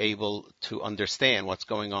to be able to understand what's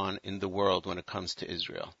going on in the world when it comes to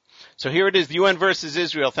Israel. So here it is, the UN versus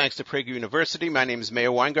Israel, thanks to Prager University. My name is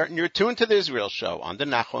Meir Weingarten. You're tuned to the Israel Show on the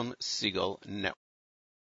Nachum Segal Network.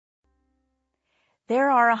 There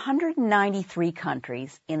are 193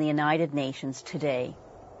 countries in the United Nations today.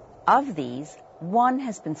 Of these, one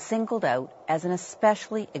has been singled out as an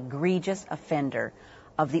especially egregious offender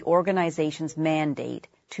of the organization's mandate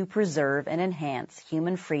to preserve and enhance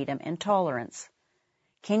human freedom and tolerance.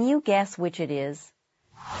 Can you guess which it is?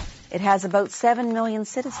 It has about 7 million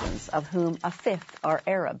citizens, of whom a fifth are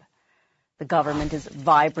Arab. The government is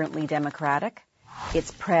vibrantly democratic,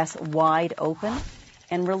 its press wide open,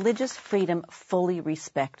 and religious freedom fully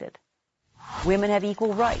respected. Women have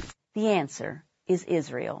equal rights. The answer is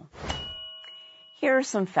Israel. Here are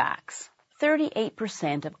some facts.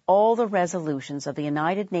 38% of all the resolutions of the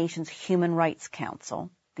United Nations Human Rights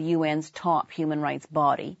Council, the UN's top human rights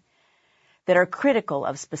body, that are critical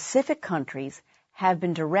of specific countries have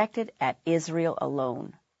been directed at Israel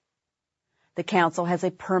alone. The Council has a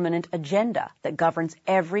permanent agenda that governs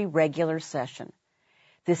every regular session.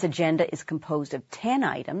 This agenda is composed of 10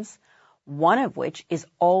 items, one of which is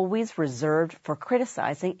always reserved for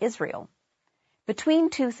criticizing Israel. Between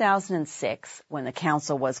 2006, when the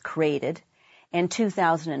Council was created, and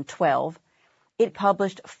 2012, it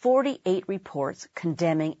published 48 reports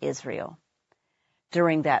condemning Israel.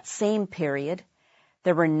 During that same period,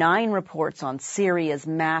 there were 9 reports on Syria's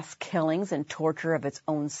mass killings and torture of its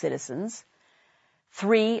own citizens,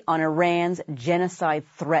 3 on Iran's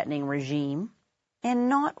genocide-threatening regime, and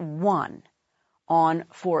not one on,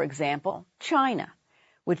 for example, China,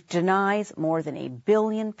 which denies more than 1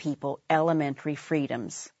 billion people elementary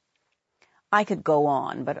freedoms. I could go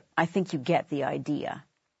on, but I think you get the idea.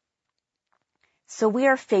 So we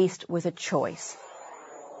are faced with a choice.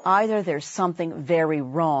 Either there's something very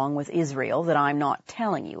wrong with Israel that I'm not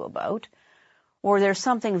telling you about, or there's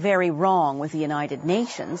something very wrong with the United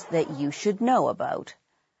Nations that you should know about.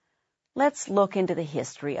 Let's look into the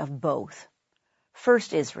history of both.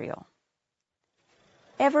 First, Israel.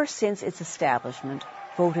 Ever since its establishment,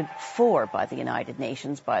 voted for by the United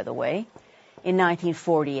Nations, by the way, in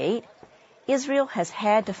 1948, Israel has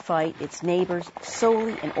had to fight its neighbors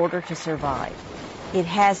solely in order to survive. It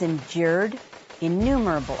has endured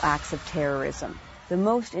innumerable acts of terrorism, the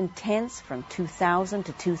most intense from 2000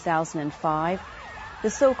 to 2005, the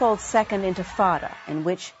so-called Second Intifada, in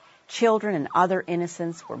which children and other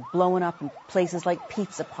innocents were blown up in places like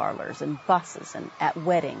pizza parlors and buses and at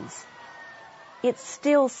weddings. It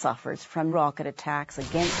still suffers from rocket attacks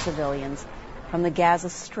against civilians from the Gaza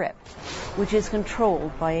Strip, which is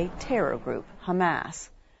controlled by a terror group, Hamas,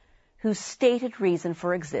 whose stated reason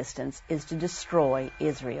for existence is to destroy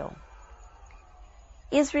Israel.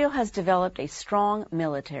 Israel has developed a strong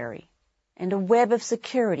military and a web of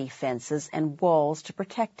security fences and walls to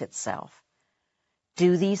protect itself.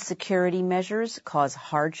 Do these security measures cause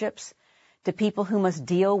hardships to people who must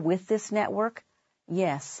deal with this network?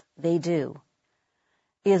 Yes, they do.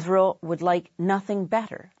 Israel would like nothing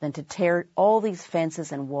better than to tear all these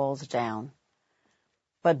fences and walls down.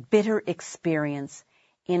 But bitter experience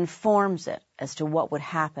informs it as to what would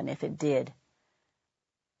happen if it did.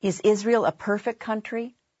 Is Israel a perfect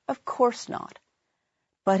country? Of course not.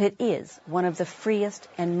 But it is one of the freest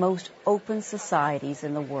and most open societies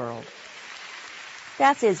in the world.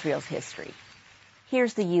 That's Israel's history.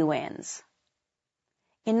 Here's the UN's.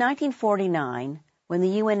 In 1949, when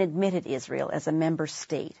the UN admitted Israel as a member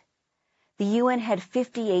state, the UN had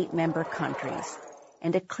 58 member countries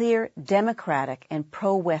and a clear democratic and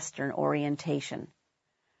pro-Western orientation.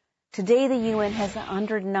 Today, the UN has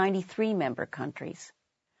 193 member countries,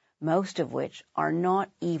 most of which are not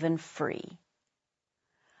even free.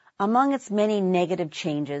 Among its many negative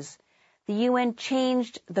changes, the UN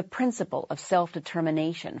changed the principle of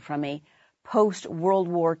self-determination from a post-World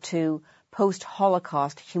War II,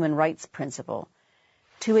 post-Holocaust human rights principle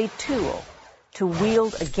to a tool to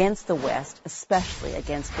wield against the West, especially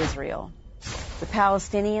against Israel. The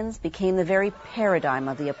Palestinians became the very paradigm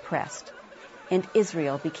of the oppressed, and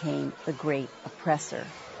Israel became the great oppressor.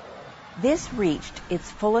 This reached its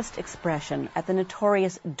fullest expression at the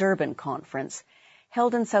notorious Durban Conference,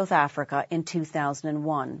 held in South Africa in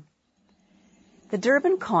 2001. The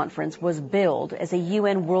Durban Conference was billed as a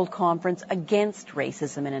UN World Conference against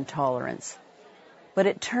racism and intolerance, but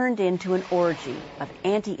it turned into an orgy of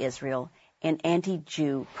anti-Israel and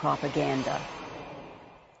anti-Jew propaganda.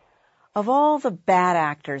 Of all the bad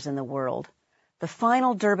actors in the world, the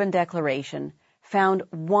final Durban Declaration found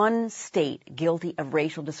one state guilty of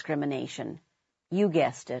racial discrimination. You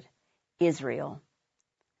guessed it, Israel.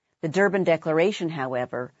 The Durban Declaration,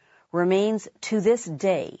 however, remains to this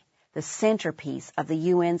day the centerpiece of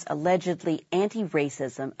the UN's allegedly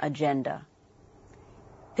anti-racism agenda.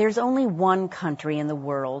 There's only one country in the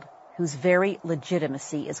world whose very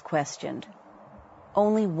legitimacy is questioned.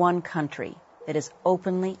 Only one country that is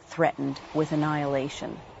openly threatened with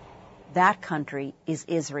annihilation. That country is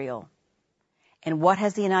Israel. And what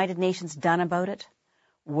has the United Nations done about it?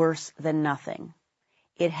 Worse than nothing.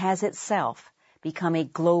 It has itself become a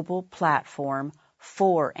global platform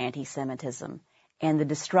for anti-Semitism and the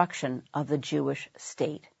destruction of the Jewish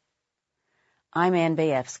state. I'm Ann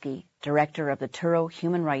Bayevsky, Director of the Touro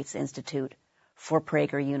Human Rights Institute for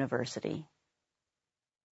Prager University.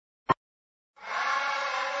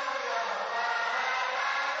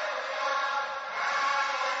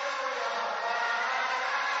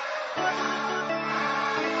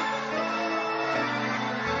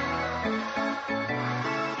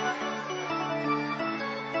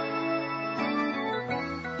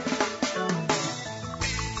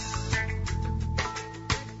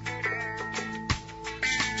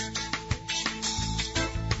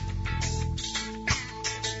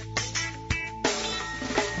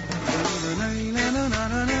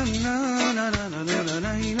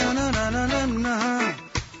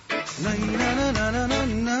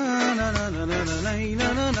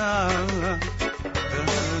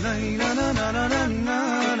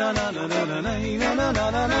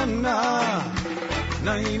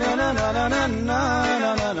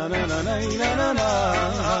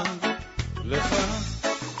 לך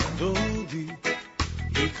דודי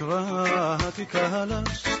לקראתי קהלה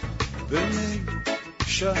בני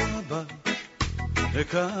שבת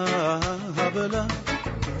לקהבלה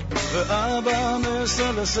ואבא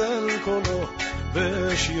מסלסל קולו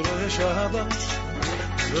בשירי שבת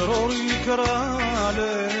ורור יקרא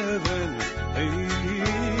לבן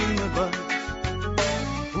אין בת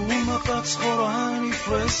ומפת סחורה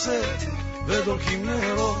נפרסת ודורקים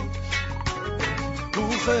נרות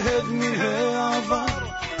וכהד מן העבר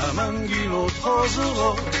המנגינות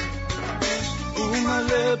חוזרות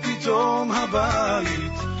ומלא פתאום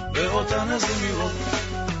הבית באותן הזמירות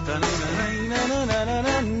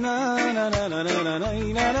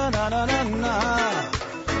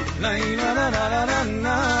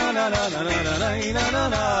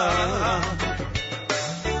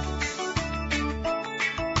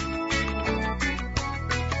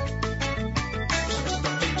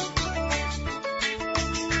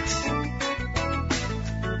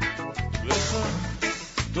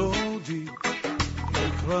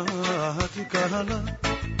קראתי קהלה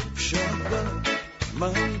שבת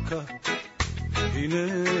מלכה הנה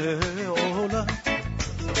עולה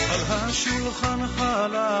על השולחן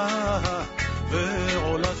חלה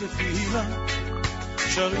ועולה תפילה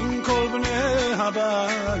שרים כל בני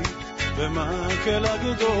הבית במקהלה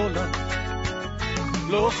גדולה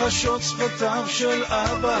לוחשות שפתיו של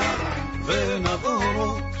אבא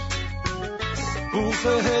ונבורות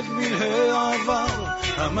וכהד מן העבר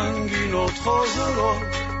המנגינות חוזרות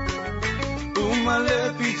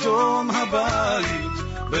ומלא פתאום הבית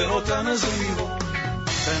באותן הזמירות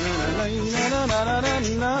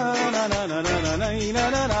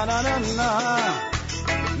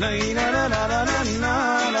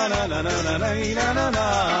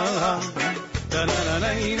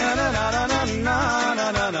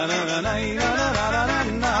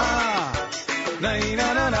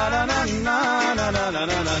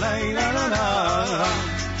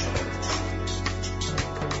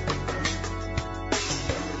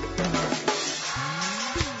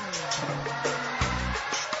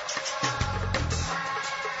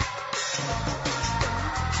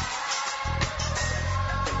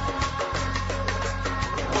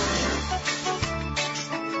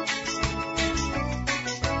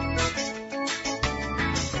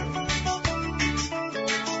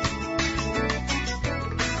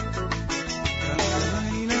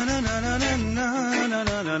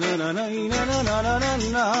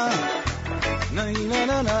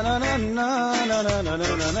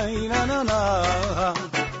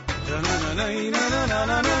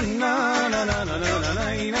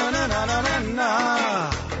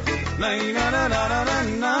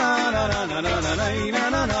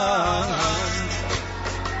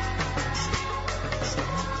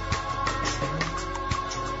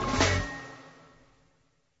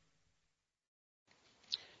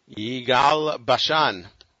Yigal Bashan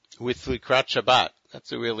with Likrat Shabbat.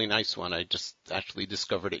 That's a really nice one. I just actually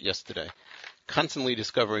discovered it yesterday. Constantly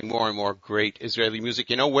discovering more and more great Israeli music.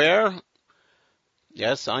 You know where?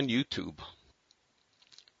 Yes, on YouTube.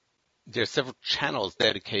 There are several channels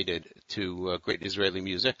dedicated to great Israeli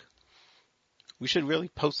music. We should really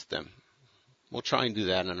post them. We'll try and do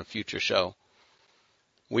that on a future show.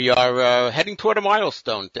 We are heading toward a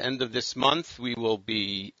milestone. At the end of this month, we will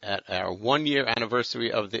be at our 1-year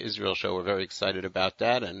anniversary of the Israel Show. We're very excited about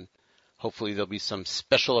that, and hopefully there'll be some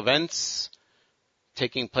special events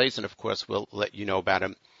taking place, and of course we'll let you know about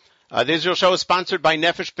them. The Israel Show is sponsored by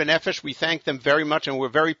Nefesh B'Nefesh. We thank them very much, and we're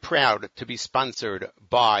very proud to be sponsored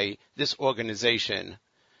by this organization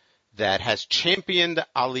that has championed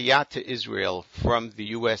Aliyah to Israel from the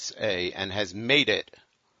USA and has made it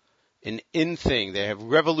an in thing. They have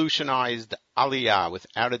revolutionized Aliyah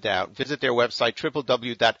without a doubt. Visit their website,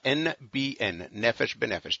 www.nbn.org.il.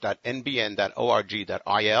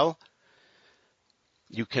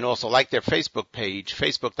 You can also like their Facebook page,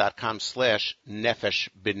 facebook.com/Nefesh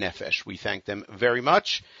B'Nefesh. We thank them very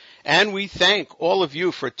much. And we thank all of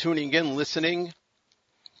you for tuning in, listening.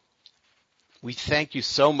 We thank you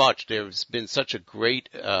so much. There's been such a great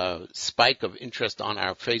spike of interest on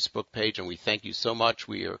our Facebook page, and we thank you so much.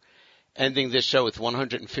 We are ending this show with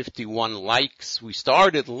 151 likes. We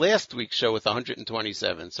started last week's show with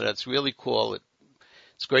 127, so that's really cool.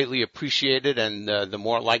 It's greatly appreciated, and the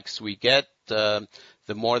more likes we get, the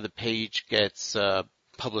more the page gets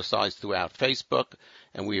publicized throughout Facebook,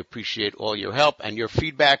 and we appreciate all your help and your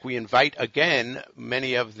feedback. We invite, again,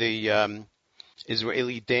 many of the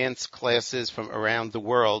Israeli dance classes from around the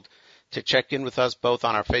world to check in with us both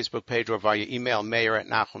on our Facebook page or via email,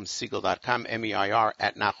 meir@nachumsegal.com,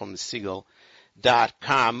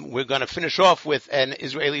 meir@nachumsegal.com. We're going to finish off with an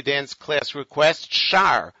Israeli dance class request,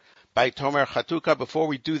 Shar, by Tomer Chatuka. Before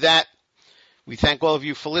we do that, we thank all of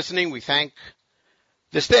you for listening. We thank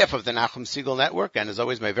the staff of the Nachum Segal Network, and as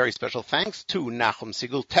always, my very special thanks to Nachum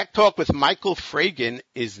Segal. Tech Talk with Michael Fragan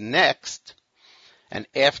is next, and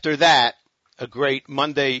after that, a great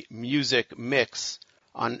Monday music mix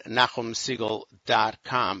on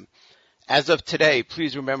NachumSegal.com. As of today,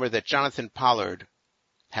 please remember that Jonathan Pollard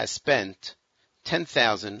has spent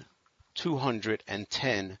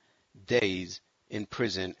 10,210 days in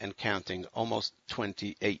prison and counting, almost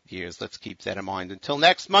 28 years. Let's keep that in mind. Until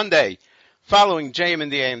next Monday, following JM in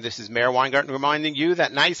the AM, this is Meir Weingarten reminding you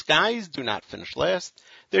that nice guys do not finish last.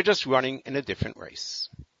 They're just running in a different race.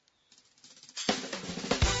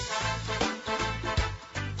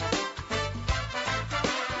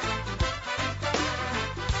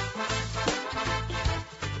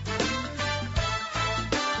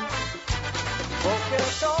 בוקר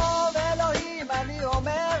טוב אלוהים אני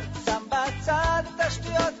אומר, שם בצד את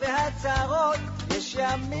השטויות והצערות. יש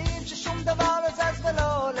ימים ששום דבר לא זז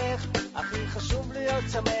ולא הולך, הכי חשוב להיות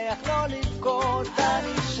שמח, לא לבכות.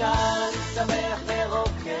 אני שר, אני שמח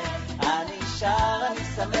ורוקד, אני שר, אני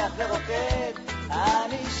שמח ורוקד,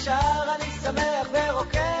 אני שר, אני שמח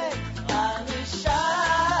ורוקד, אני שר.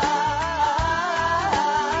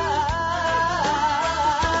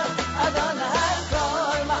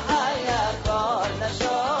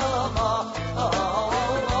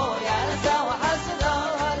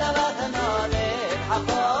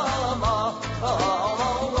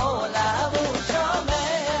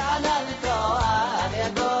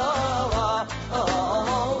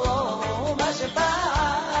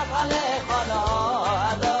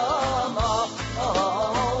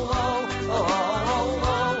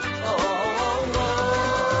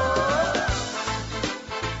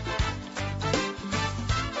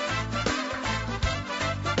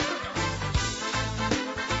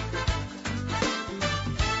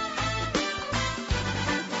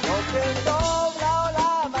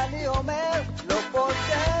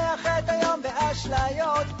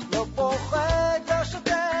 אשליות, לא פוחד, לא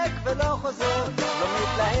שותק ולא חוזר, לא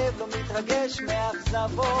מתלהב, לא מתרגש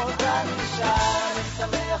מאכזבות. אני שר, אני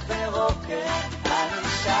שמח ורוקד, אני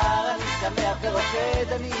שר, אני שמח ורוקד,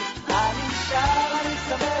 אני שר, אני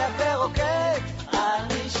שמח ורוקד,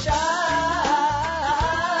 אני שר.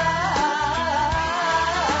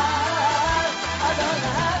 אדון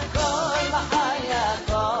הכל, מחי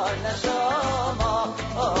הכל, נשומו,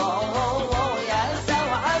 יעשה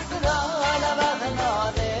וחסדו,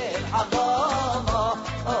 לבחנו דלחכומו,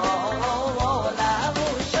 למו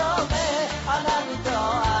שומע, ענן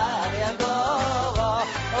תואר יגורו,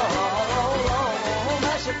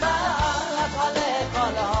 מה שפרח עלי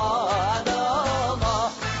כל האדומו,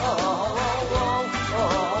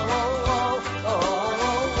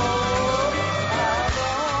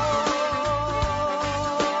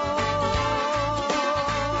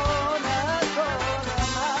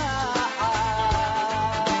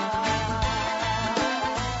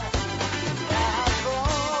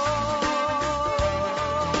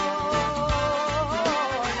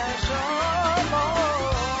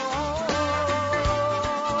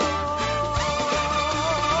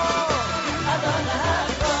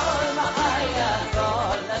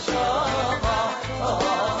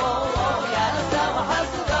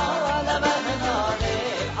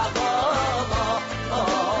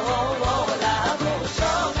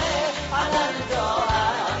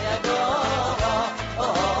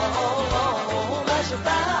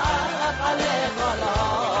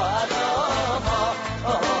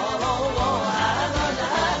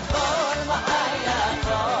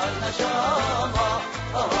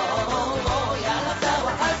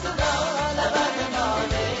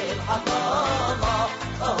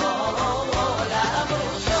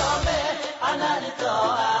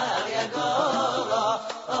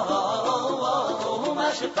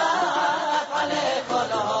 שפרח עלי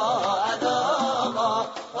כל